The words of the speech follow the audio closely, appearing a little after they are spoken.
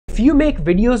you make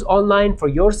videos online for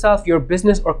yourself, your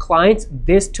business, or clients,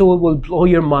 this tool will blow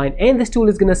your mind, and this tool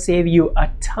is going to save you a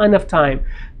ton of time.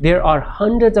 There are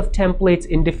hundreds of templates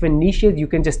in different niches. You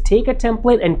can just take a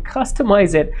template and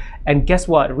customize it. And guess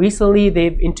what? Recently,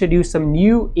 they've introduced some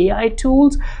new AI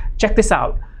tools. Check this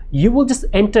out. You will just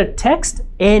enter text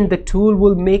and the tool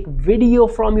will make video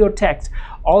from your text.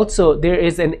 Also, there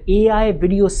is an AI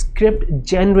video script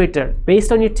generator.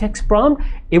 Based on your text prompt,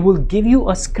 it will give you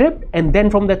a script, and then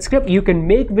from that script you can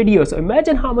make videos. So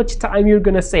imagine how much time you're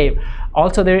gonna save.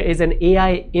 Also, there is an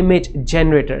AI image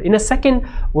generator. In a second,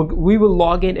 we will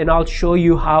log in and I'll show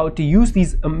you how to use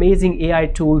these amazing AI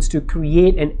tools to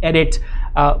create and edit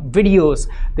videos.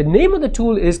 The name of the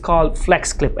tool is called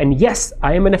FlexClip, and yes,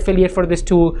 I am an affiliate for this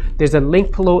tool. There's a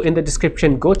link below in the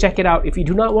description. Go check it out. If you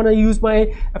do not want to use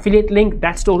my affiliate link,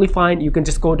 that's totally fine. You can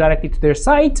just go directly to their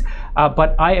site,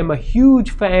 but I am a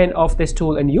huge fan of this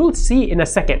tool, and you'll see in a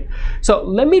second. So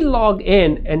let me log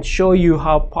in and show you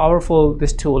how powerful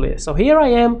this tool is. So here I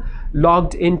am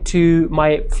logged into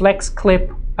my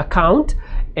FlexClip account,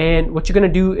 and what you're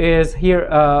going to do is here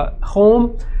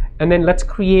home, and then let's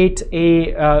create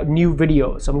a new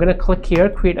video. So I'm going to click here,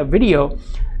 create a video,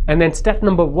 and then step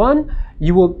number one,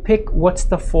 you will pick what's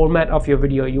the format of your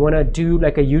video. You want to do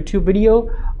like a YouTube video,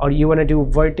 or you want to do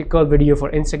vertical video for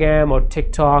Instagram or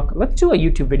TikTok. Let's do a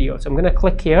YouTube video. So I'm going to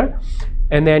click here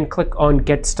and then click on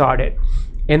get started.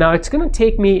 And now it's going to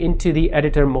take me into the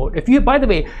editor mode. If you, by the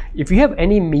way, if you have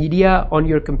any media on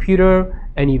your computer,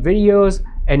 any videos,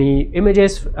 any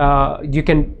images, you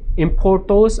can import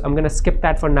those. I'm going to skip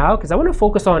that for now because I want to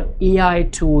focus on AI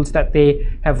tools that they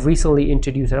have recently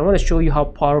introduced, and I want to show you how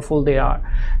powerful they are.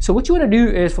 So what you want to do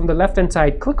is from the left hand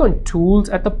side, click on tools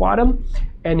at the bottom,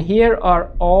 and here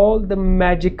are all the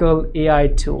magical AI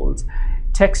tools: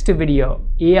 text to video,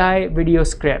 AI video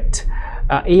script,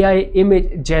 AI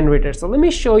image generator. So let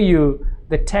me show you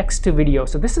the text to video.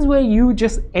 So this is where you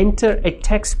just enter a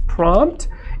text prompt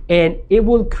and it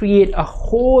will create a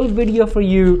whole video for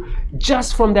you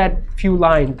just from that few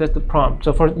lines. That's the prompt.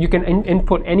 So for you can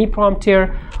input any prompt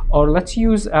here, or let's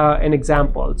use an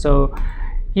example. So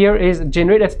here is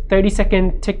generate a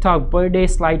 30-second TikTok birthday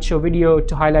slideshow video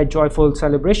to highlight joyful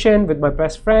celebration with my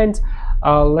best friends.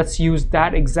 Let's use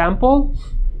that example.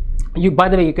 By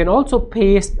the way, you can also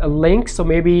paste a link. So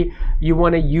maybe you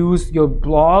want to use your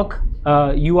blog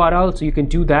URL, so you can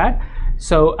do that.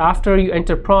 So after you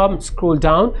enter prompt, scroll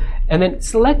down and then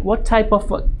select what type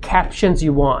of captions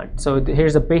you want. So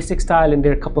here's a basic style, and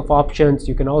there are a couple of options.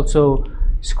 You can also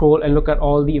scroll and look at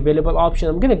all the available options.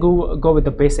 I'm gonna go with the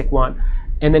basic one,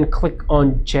 and then click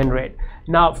on generate.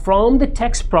 Now from the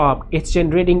text prompt, it's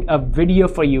generating a video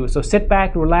for you. So sit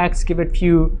back, relax, give it a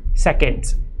few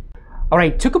seconds. All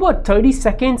right, took about 30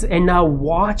 seconds, and now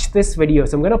watch this video.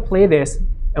 So I'm gonna play this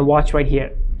and watch right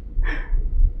here.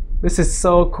 This is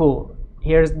so cool.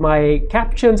 Here's my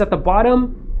captions at the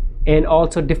bottom and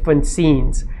also different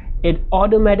scenes. It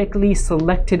automatically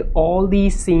selected all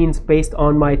these scenes based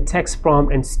on my text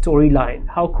prompt and storyline.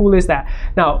 How cool is that?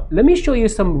 Now, let me show you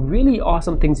some really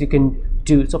awesome things you can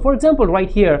do. So for example, right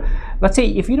here, let's say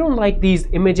if you don't like these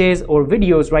images or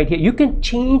videos right here, you can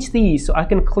change these. So I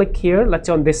can click here, let's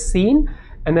say on this scene,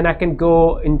 and then I can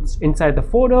go inside the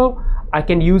photo. I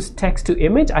can use text to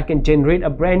image. I can generate a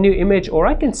brand new image, or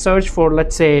I can search for,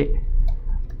 let's say,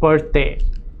 birthday,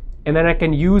 and then I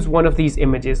can use one of these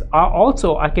images.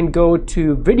 Also, I can go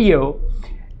to video,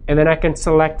 and then I can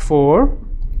select for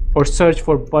or search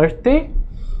for birthday,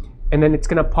 and then it's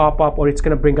gonna pop up, or it's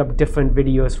gonna bring up different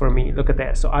videos for me. Look at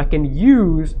that. So I can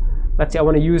use, let's say I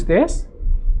want to use this,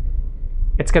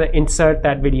 it's gonna insert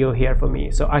that video here for me.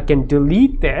 So I can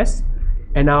delete this,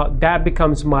 and now that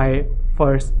becomes my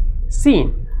first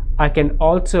scene. I can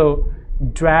also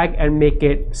drag and make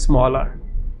it smaller.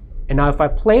 And now if I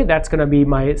play, that's gonna be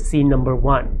my scene number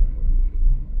one.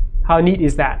 How neat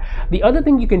is that? The other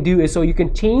thing you can do is, so you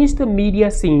can change the media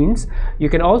scenes. You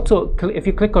can also, if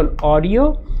you click on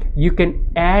audio, you can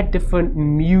add different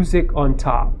music on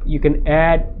top. You can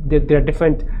add, there are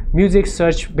different music,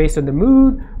 search based on the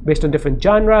mood, based on different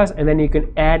genres, and then you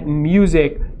can add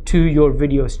music to your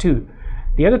videos too.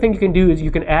 The other thing you can do is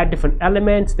you can add different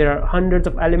elements. There are hundreds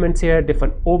of elements here,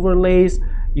 different overlays.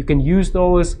 You can use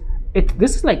those.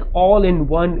 This is like all in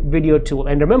one video tool.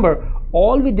 And remember,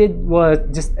 all we did was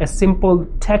just a simple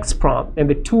text prompt, and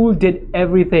the tool did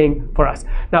everything for us.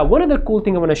 Now, one other cool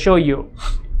thing I want to show you,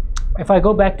 if I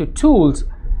go back to tools,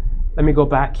 let me go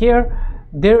back here,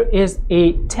 there is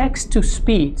a text to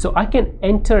speech. So I can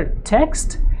enter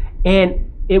text and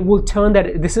it will turn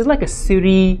that. This is like a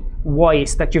Siri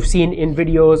voice that you've seen in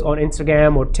videos on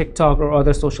Instagram or TikTok or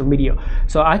other social media.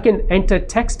 So I can enter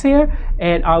text here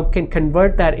and I can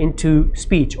convert that into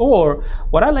speech. Or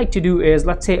what I like to do is,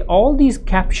 let's say all these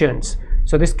captions,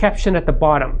 so this caption at the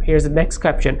bottom, here's the next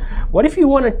caption. What if you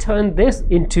want to turn this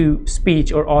into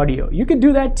speech or audio? You can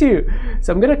do that too.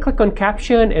 So I'm going to click on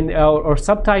caption and or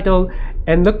subtitle,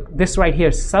 and look, this right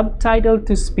here, subtitle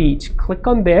to speech. Click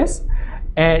on this,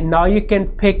 and now you can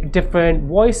pick different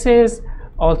voices,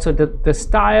 also the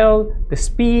style, the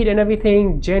speed and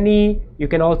everything. Jenny, you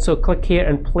can also click here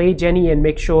and play Jenny and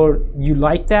make sure you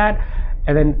like that,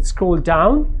 and then scroll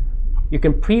down. You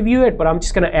can preview it, but I'm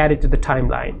just going to add it to the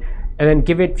timeline. And then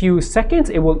give it a few seconds,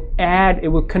 it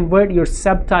will convert your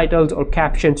subtitles or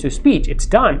captions to speech. It's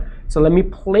done. So let me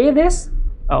play this.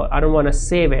 Oh, I don't want to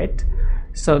save it.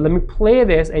 So let me play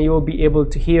this and you will be able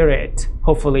to hear it,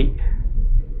 hopefully.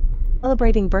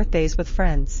 Celebrating birthdays with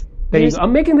friends. There you go.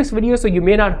 I'm making this video so you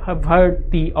may not have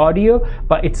heard the audio,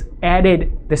 but it's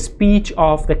added, the speech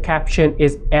of the caption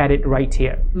is added right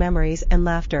here. Memories and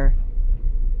laughter.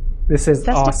 This is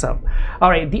awesome. All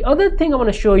right, the other thing I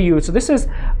want to show you, so this is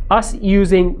us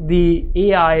using the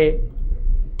AI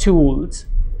tools.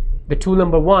 The tool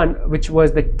number one, which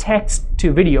was the text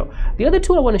to video. The other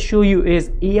tool I want to show you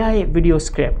is AI video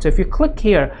script. So if you click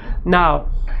here, now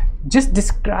just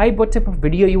describe what type of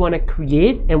video you want to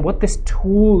create, and what this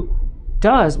tool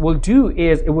will do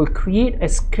is it will create a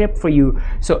script for you.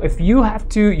 So if you have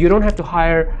to, you don't have to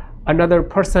hire another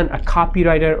person, a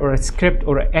copywriter or a script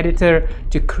or an editor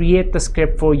to create the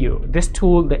script for you. This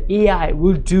tool, the AI,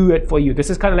 will do it for you.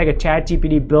 This is kind of like a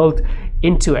ChatGPT built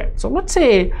into it. So let's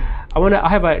say I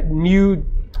have a new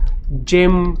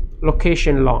gym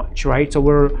location launch, right? So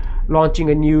we're launching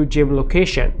a new gym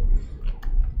location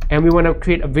and we want to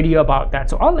create a video about that.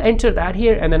 So I'll enter that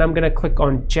here, and then I'm going to click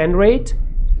on generate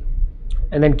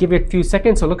and then give it a few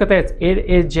seconds. So look at that, it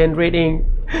is generating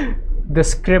the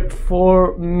script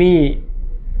for me.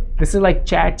 This is like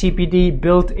ChatGPT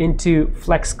built into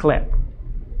FlexClip.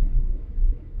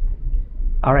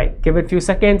 All right, give it a few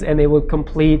seconds and they will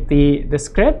complete the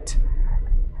script.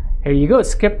 Here you go,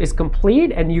 script is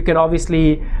complete, and you can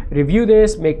obviously review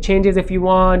this, make changes if you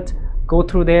want, go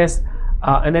through this,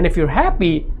 and then if you're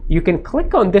happy, you can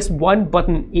click on this one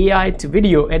button, AI to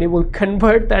video, and it will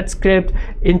convert that script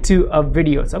into a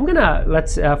video. So I'm gonna,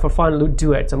 let's for fun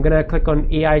do it. So I'm gonna click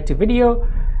on AI to video.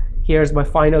 Here's my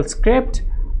final script.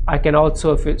 I can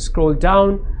also, if you scroll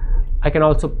down, I can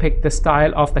also pick the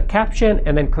style of the caption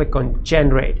and then click on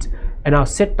generate. And I'll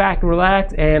sit back,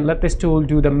 relax, and let this tool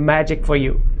do the magic for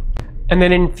you. And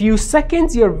then in a few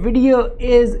seconds, your video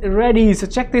is ready. So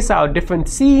check this out, different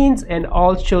scenes, and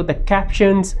all show the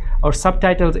captions or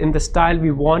subtitles in the style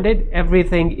we wanted.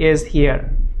 Everything is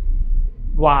here.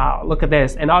 Wow, look at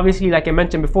this. And obviously, like I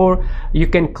mentioned before, you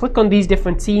can click on these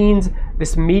different scenes,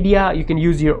 this media, you can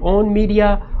use your own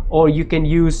media, or you can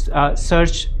use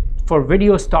search for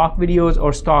video, stock videos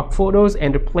or stock photos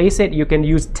and replace it. You can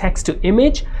use text to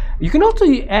image. You can also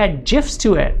add GIFs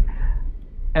to it.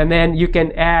 And then you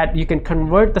can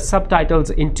convert the subtitles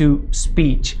into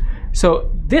speech.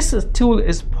 So this tool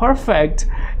is perfect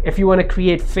if you want to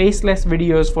create faceless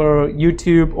videos for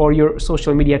YouTube or your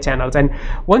social media channels. And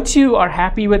once you are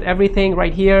happy with everything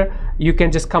right here, you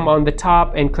can just come on the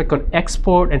top and click on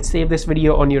export and save this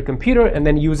video on your computer and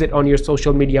then use it on your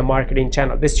social media marketing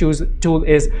channel. This tool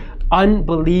is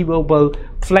unbelievable.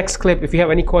 FlexClip. If you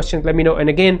have any questions, let me know. And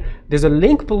again, there's a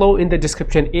link below in the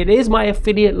description. It is my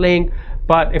affiliate link.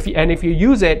 But if you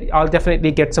use it, I'll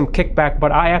definitely get some kickback.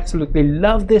 But I absolutely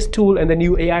love this tool and the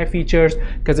new AI features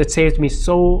because it saves me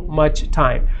so much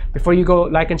time. Before you go,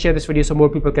 like and share this video so more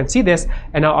people can see this.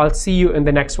 And I'll see you in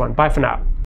the next one. Bye for now.